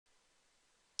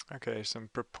Okay, some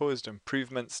proposed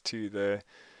improvements to the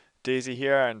daisy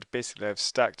here, and basically I've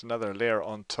stacked another layer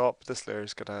on top. This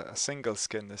layer's got a single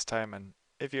skin this time, and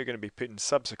if you're going to be putting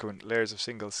subsequent layers of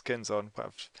single skins on, what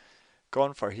I've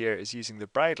gone for here is using the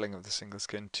bridling of the single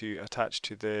skin to attach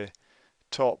to the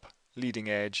top leading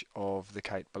edge of the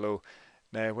kite below.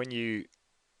 Now,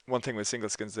 one thing with single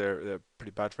skins, they're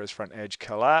pretty bad for is front edge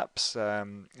collapse,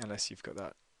 unless you've got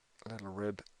that little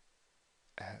rib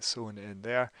sewn in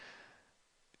there.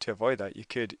 To avoid that, you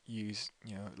could use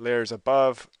layers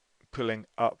above, pulling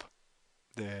up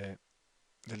the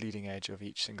leading edge of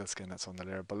each single skin that's on the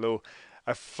layer below.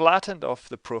 I've flattened off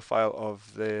the profile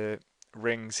of the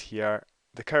rings here.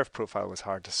 The curve profile was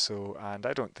hard to sew, and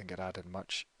I don't think it added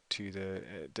much to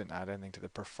it didn't add anything to the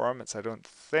performance, I don't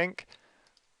think.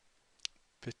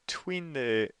 Between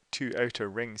the two outer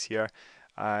rings here,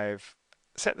 I've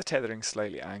set the tethering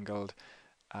slightly angled,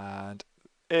 and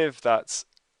if that's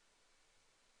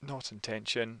not in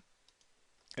tension,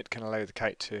 it can allow the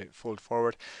kite to fold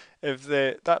forward. If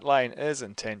that line is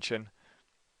in tension,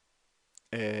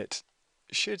 it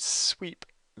should sweep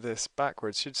this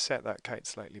backwards, should set that kite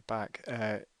slightly back,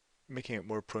 making it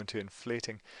more prone to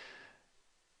inflating.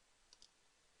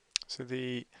 So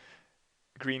the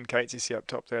green kites you see up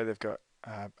top there, they've got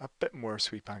a bit more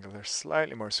sweep angle. They're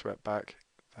slightly more swept back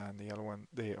than the yellow one,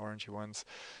 the orangey ones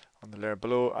on the layer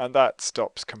below, and that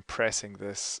stops compressing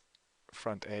this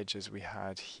front edge as we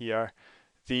had here.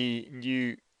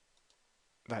 That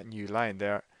new line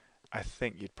there, I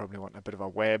think you'd probably want a bit of a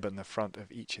web in the front of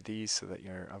each of these so that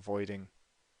you're avoiding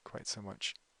quite so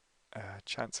much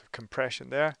chance of compression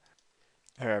there.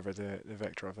 However, the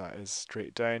vector of that is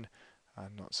straight down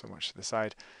and not so much to the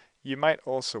side. You might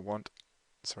also want,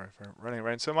 sorry for running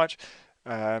around so much,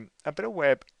 a bit of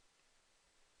web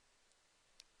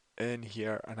in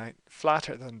here, and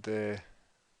flatter than the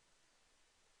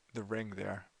ring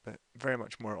there, but very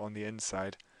much more on the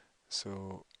inside.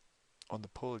 So on the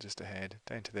pole just ahead,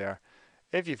 down to there.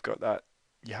 If you've got that,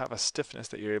 you have a stiffness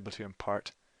that you're able to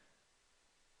impart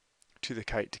to the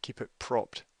kite to keep it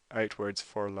propped outwards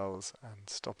for lulls and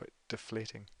stop it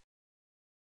deflating.